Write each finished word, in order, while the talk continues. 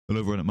Hello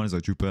everyone, my name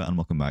is Trooper and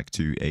welcome back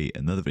to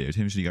another video.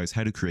 Today I'm going to show you guys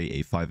how to create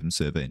a FiveM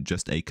server in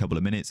just a couple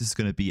of minutes. This is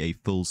going to be a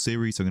full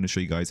series, so I'm going to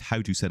show you guys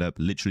how to set up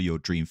literally your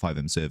dream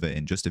FiveM server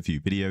in just a few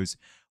videos.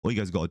 All you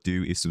guys got to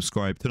do is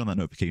subscribe, turn on that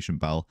notification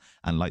bell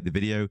and like the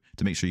video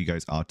to make sure you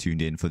guys are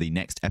tuned in for the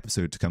next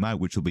episode to come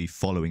out, which will be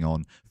following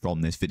on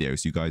from this video.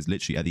 So you guys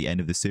literally at the end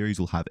of the series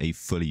will have a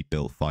fully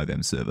built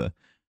FiveM server.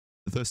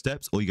 The first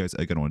steps, all you guys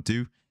are going to want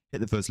to do, hit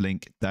the first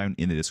link down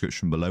in the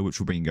description below, which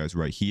will bring you guys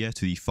right here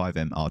to the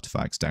FiveM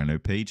artifacts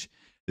download page.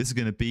 This is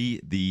going to be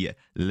the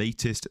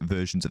latest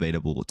versions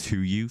available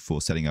to you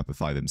for setting up a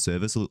FiveM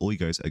server. So all you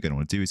guys are going to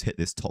want to do is hit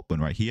this top one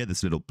right here,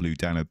 this little blue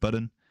download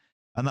button,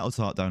 and that will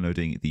start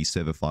downloading the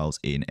server files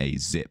in a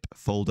zip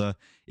folder.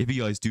 If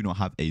you guys do not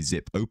have a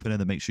zip opener,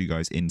 then make sure you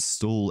guys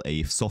install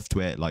a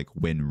software like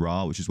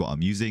WinRAR, which is what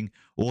I'm using,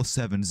 or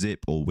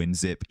 7-zip or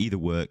WinZip, either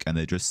work, and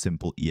they're just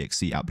simple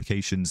exe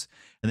applications.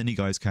 And then you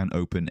guys can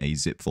open a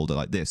zip folder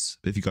like this.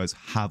 If you guys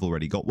have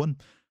already got one,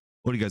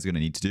 all you guys are going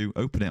to need to do,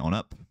 open it on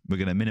up. We're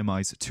going to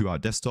minimize to our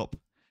desktop.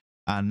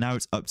 And now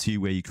it's up to you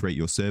where you create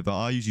your server.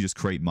 I usually just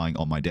create mine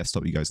on my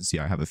desktop. You guys can see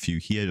I have a few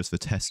here just for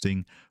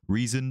testing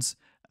reasons.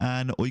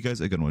 And all you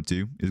guys are going to want to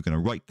do is we're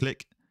going to right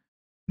click,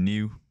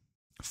 new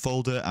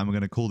folder, and we're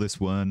going to call this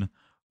one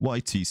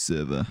YT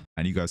server.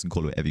 And you guys can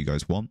call it whatever you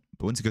guys want.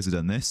 But once you guys have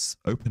done this,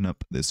 open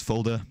up this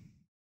folder,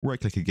 right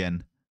click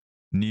again,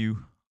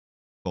 new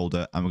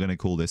folder, and we're going to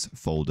call this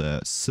folder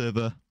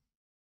server.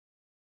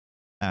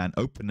 And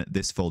open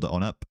this folder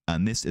on up,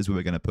 and this is where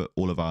we're going to put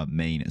all of our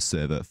main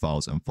server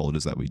files and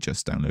folders that we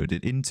just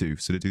downloaded into.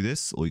 So to do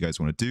this, all you guys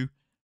want to do,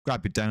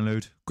 grab your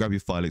download, grab your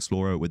file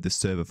explorer with the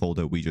server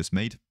folder we just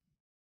made,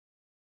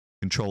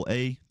 Control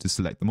A to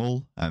select them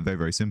all, and very,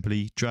 very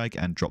simply drag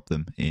and drop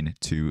them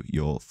into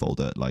your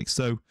folder like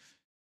so.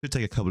 It'll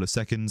take a couple of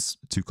seconds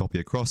to copy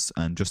across,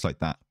 and just like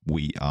that,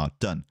 we are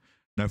done.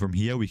 Now from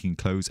here, we can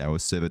close our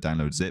server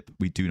download zip.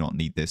 We do not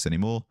need this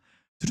anymore.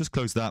 So just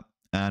close that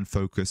and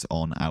focus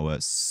on our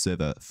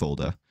server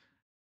folder.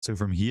 So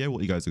from here,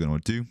 what you guys are going to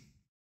want to do,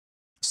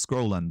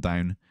 scroll on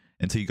down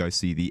until you guys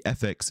see the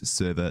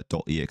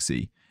fxserver.exe.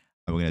 And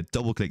we're going to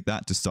double click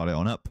that to start it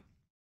on up.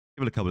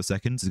 Give it a couple of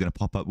seconds. It's going to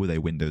pop up with a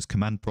Windows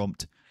command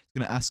prompt. It's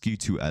going to ask you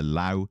to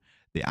allow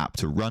the app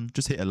to run.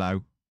 Just hit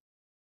allow.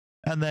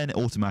 And then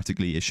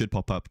automatically it should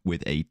pop up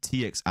with a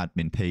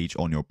txadmin page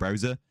on your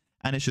browser,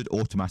 and it should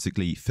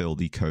automatically fill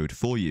the code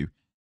for you.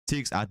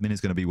 txadmin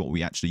is going to be what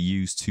we actually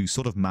use to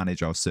sort of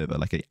manage our server,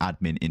 like an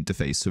admin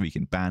interface, so we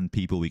can ban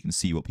people, we can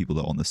see what people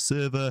are on the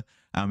server,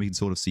 and we can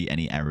sort of see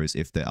any errors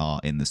if there are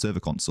in the server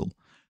console.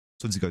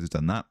 So once you guys have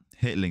done that,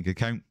 hit link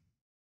account,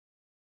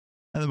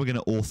 and then we're going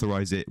to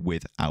authorize it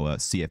with our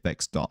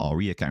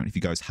cfx.re account. If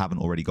you guys haven't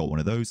already got one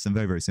of those, then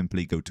very, very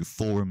simply go to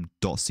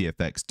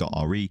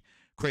forum.cfx.re,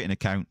 create an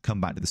account, come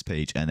back to this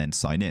page, and then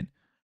sign in.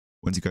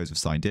 Once you guys have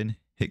signed in,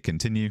 hit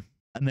continue.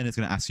 And then it's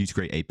going to ask you to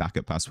create a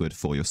backup password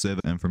for your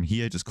server. And from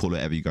here, just call it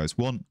whatever you guys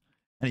want.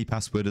 Any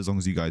password, as long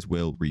as you guys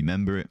will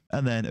remember it.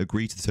 And then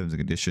agree to the terms and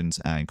conditions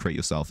and create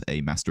yourself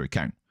a master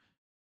account.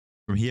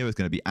 From here, it's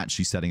going to be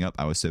actually setting up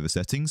our server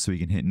settings. So we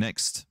can hit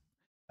next.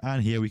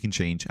 And here we can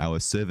change our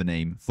server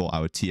name for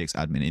our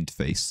txadmin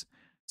interface.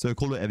 So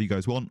call it whatever you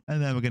guys want.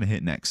 And then we're going to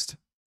hit next.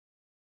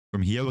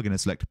 From here, we're going to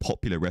select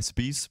popular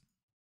recipes.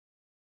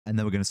 And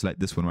then we're going to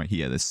select this one right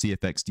here, the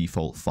CFX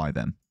default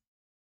FiveM.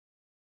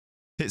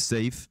 Hit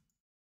save.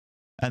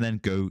 And then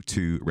go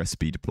to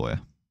recipe deployer.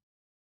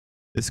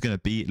 This is going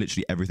to be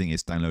literally everything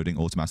is downloading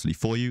automatically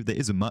for you. There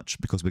isn't much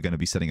because we're going to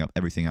be setting up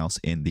everything else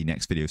in the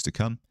next videos to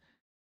come.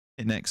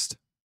 Hit next.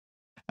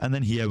 And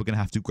then here we're going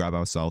to have to grab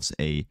ourselves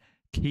a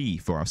key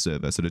for our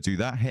server. So to do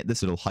that, hit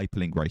this little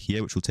hyperlink right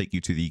here, which will take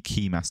you to the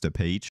key master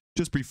page.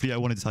 Just briefly, I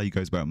wanted to tell you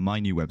guys about my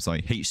new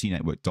website,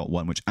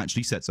 HTNetwork.1, which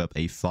actually sets up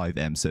a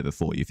FiveM server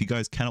for you. If you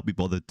guys cannot be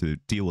bothered to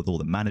deal with all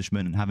the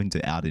management and having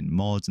to add in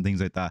mods and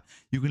things like that,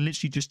 you can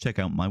literally just check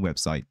out my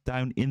website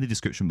down in the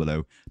description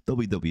below,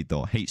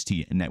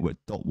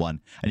 www.htnetwork.1,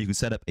 and you can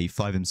set up a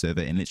FiveM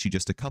server in literally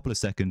just a couple of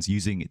seconds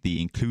using the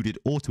included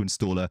auto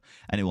installer,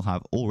 and it will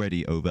have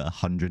already over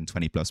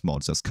 120 plus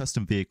mods. That's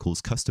custom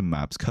vehicles, custom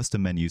maps,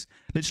 custom menus,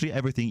 literally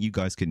everything you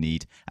guys can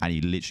need, and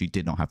you literally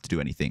did not have to do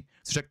anything.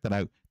 So check that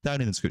out down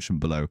in the description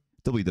below,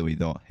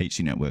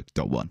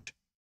 www.htnetwork.1. And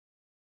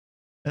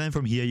then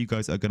from here, you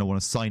guys are going to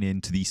want to sign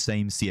in to the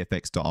same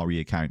cfx.re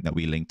account that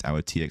we linked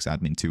our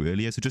txadmin to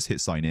earlier. So just hit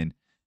sign in.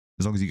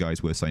 As long as you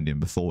guys were signed in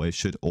before, it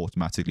should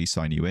automatically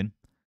sign you in.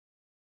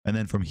 And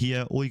then from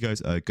here, all you guys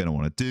are going to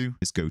want to do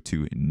is go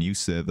to new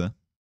server.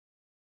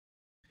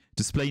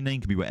 Display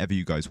name can be whatever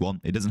you guys want.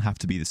 It doesn't have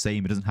to be the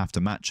same. It doesn't have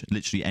to match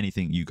literally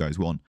anything you guys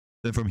want.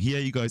 Then from here,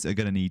 you guys are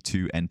going to need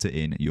to enter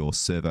in your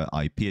server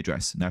IP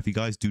address. Now, if you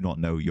guys do not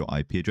know your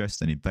IP address,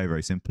 then very,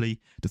 very simply,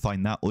 to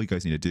find that, all you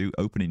guys need to do,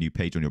 open a new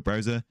page on your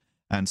browser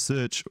and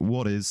search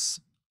what is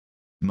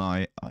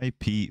my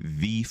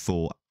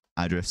IPv4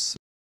 address.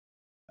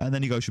 And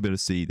then you guys should be able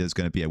to see there's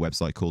going to be a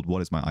website called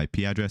What is my IP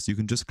address. You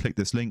can just click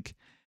this link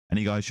and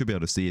you guys should be able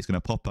to see it's going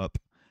to pop up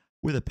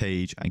with a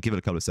page, and give it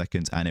a couple of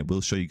seconds and it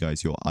will show you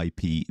guys your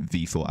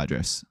IPv4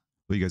 address.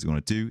 What you guys are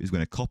going to do is we're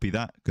going to copy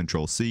that,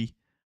 Control C,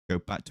 go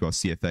back to our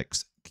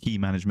CFX key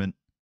management,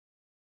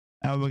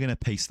 and we're going to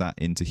paste that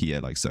into here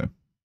like so.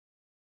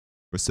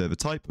 For server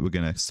type, we're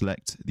going to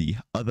select the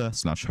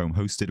other/home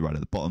hosted right at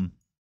the bottom.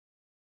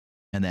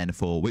 And then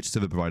for which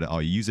server provider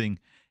are you using,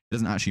 it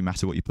doesn't actually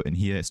matter what you put in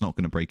here. It's not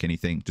going to break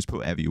anything. Just put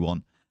whatever you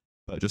want.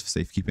 But just for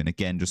safekeeping,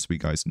 again, just so you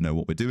guys know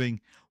what we're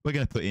doing, we're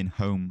going to put in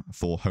home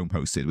for home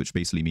hosted, which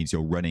basically means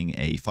you're running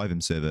a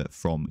FiveM server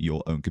from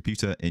your own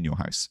computer in your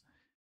house.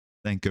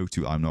 Then go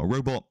to I'm Not a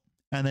Robot,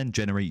 and then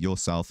generate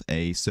yourself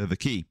a server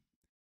key.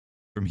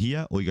 From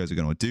here, all you guys are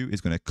going to do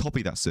is going to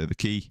copy that server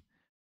key,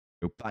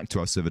 go back to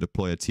our server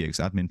deployer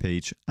TX admin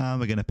page, and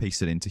we're going to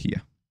paste it into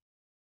here.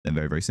 Then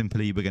very, very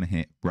simply, we're going to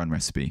hit run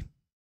recipe. You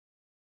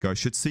guys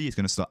should see it's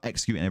going to start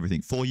executing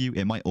everything for you.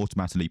 It might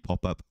automatically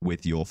pop up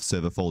with your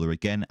server folder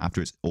again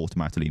after it's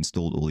automatically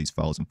installed all these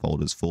files and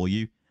folders for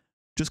you.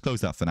 Just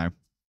close that for now,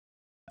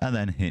 and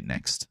then hit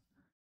next.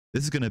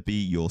 This is going to be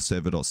your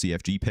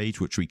server.cfg page,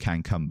 which we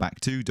can come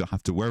back to. Don't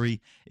have to worry.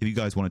 If you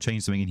guys want to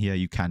change something in here,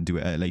 you can do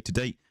it at a later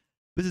date.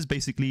 This is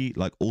basically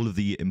like all of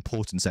the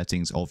important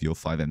settings of your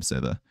FiveM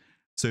server.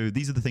 So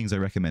these are the things I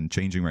recommend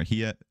changing right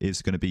here.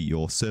 It's going to be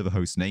your server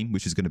host name,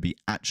 which is going to be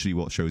actually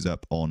what shows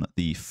up on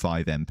the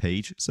FiveM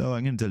page. So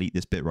I'm going to delete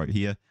this bit right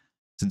here,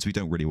 since we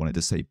don't really want it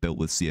to say built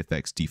with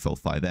CFX default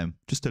FiveM.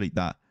 Just delete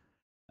that.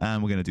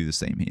 And we're going to do the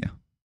same here.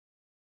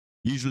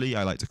 Usually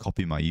I like to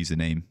copy my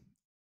username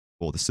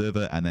for the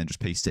server and then just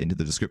paste it into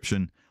the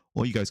description.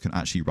 Or you guys can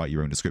actually write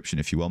your own description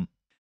if you want.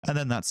 And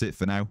then that's it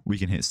for now. We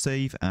can hit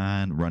save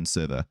and run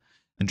server.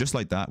 And just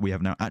like that, we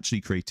have now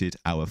actually created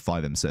our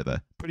FiveM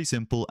server. Pretty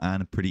simple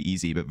and pretty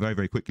easy, but very,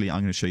 very quickly,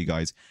 I'm going to show you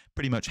guys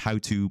pretty much how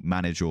to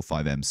manage your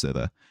FiveM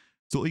server.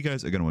 So what you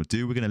guys are going to want to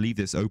do, we're going to leave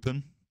this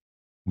open.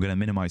 We're going to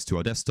minimize to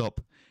our desktop,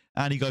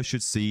 and you guys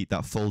should see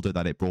that folder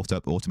that it brought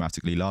up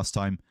automatically last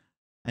time.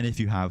 And if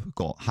you haven't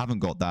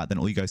got that, then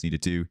all you guys need to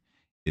do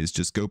is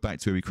just go back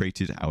to where we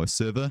created our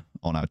server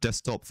on our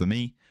desktop for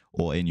me,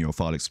 or in your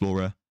file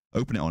explorer,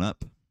 open it on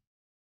up,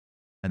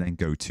 and then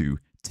go to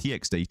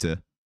TX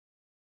data,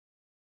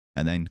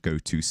 and then go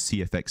to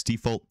CFX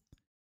default.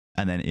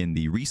 And then in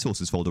the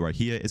resources folder right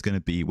here is going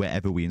to be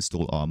wherever we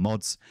install our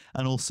mods,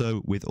 and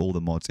also with all the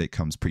mods it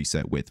comes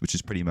preset with, which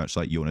is pretty much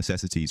like your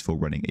necessities for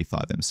running a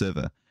FiveM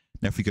server.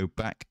 Now, if we go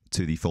back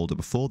to the folder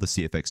before, the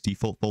CFX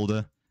default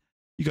folder,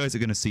 you guys are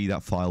going to see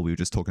that file we were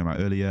just talking about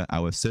earlier,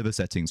 our server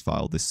settings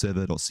file, this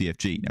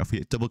server.cfg. Now, if we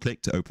hit double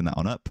click to open that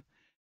on up,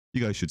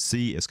 you guys should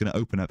see it's going to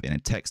open up in a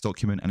text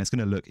document, and it's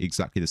going to look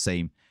exactly the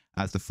same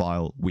as the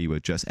file we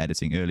were just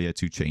editing earlier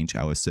to change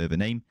our server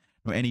name.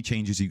 Now, any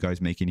changes you guys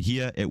make in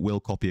here, it will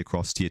copy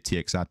across to your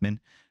TX admin,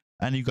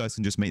 and you guys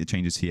can just make the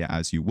changes here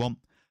as you want.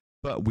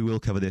 But we will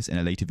cover this in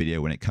a later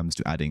video when it comes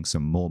to adding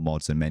some more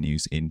mods and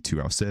menus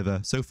into our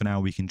server. So for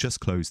now, we can just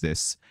close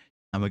this,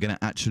 and we're going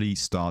to actually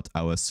start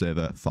our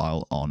server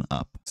file on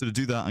up. So to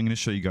do that, I'm going to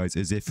show you guys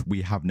as if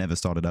we have never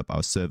started up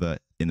our server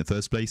in the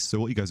first place. So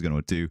what you guys are going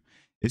to do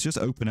is just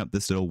open up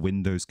this little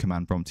Windows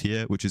command prompt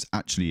here, which is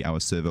actually our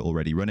server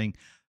already running.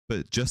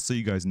 But just so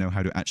you guys know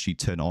how to actually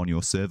turn on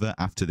your server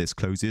after this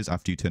closes,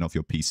 after you turn off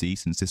your PC,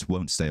 since this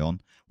won't stay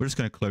on, we're just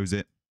going to close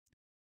it.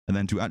 And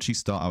then to actually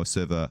start our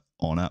server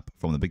on up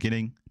from the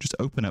beginning, just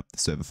open up the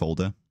server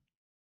folder.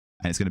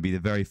 And it's going to be the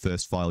very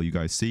first file you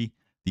guys see,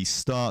 the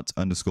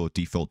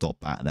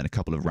start_default.bat, and then a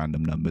couple of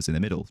random numbers in the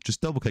middle.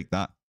 Just double click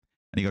that,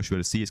 and you guys should be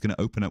able to see it's going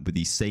to open up with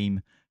the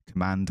same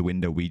command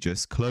window we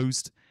just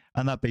closed.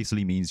 And that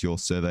basically means your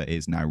server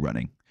is now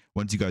running.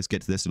 Once you guys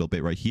get to this little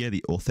bit right here,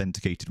 the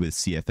authenticated with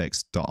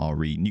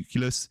cfx.re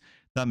nucleus,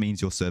 that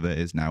means your server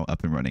is now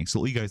up and running. So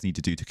all you guys need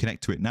to do to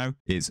connect to it now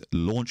is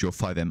launch your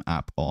FiveM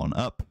app on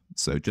up.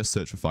 So just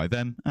search for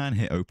FiveM and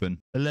hit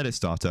open, let it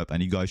start up,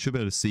 and you guys should be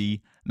able to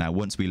see now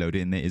once we load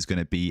in, there is going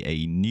to be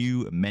a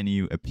new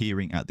menu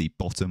appearing at the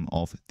bottom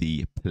of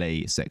the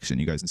play section.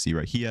 You guys can see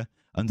right here,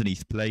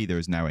 underneath play, there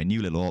is now a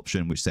new little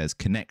option which says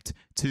connect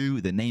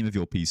to the name of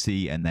your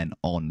PC and then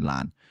on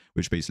LAN,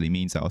 which basically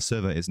means that our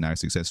server is now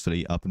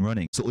successfully up and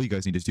running. So all you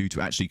guys need to do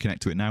to actually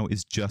connect to it now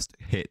is just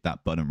hit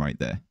that button right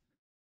there.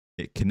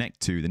 Hit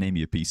connect to the name of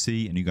your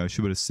PC, and you guys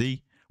should be able to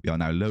see we are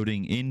now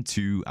loading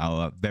into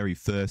our very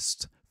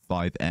first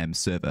FiveM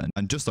server.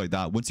 And just like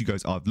that, once you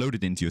guys are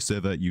loaded into your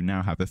server, you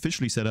now have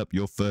officially set up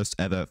your first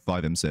ever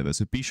FiveM server.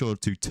 So be sure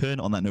to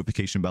turn on that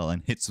notification bell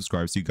and hit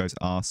subscribe so you guys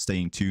are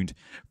staying tuned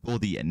for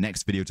the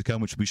next video to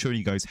come, which will be showing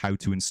you guys how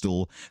to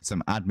install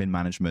some admin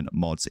management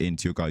mods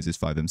into your guys'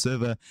 FiveM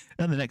server.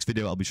 And the next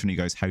video, I'll be showing you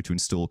guys how to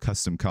install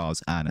custom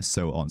cars and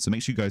so on. So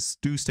make sure you guys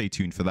do stay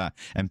tuned for that,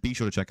 and be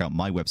sure to check out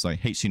my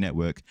website,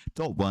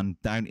 HTNetwork.1,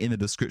 down in the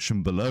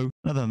description below.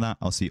 And other than that,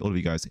 I'll see all of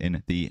you guys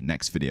in the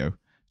next video.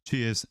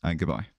 Cheers and goodbye.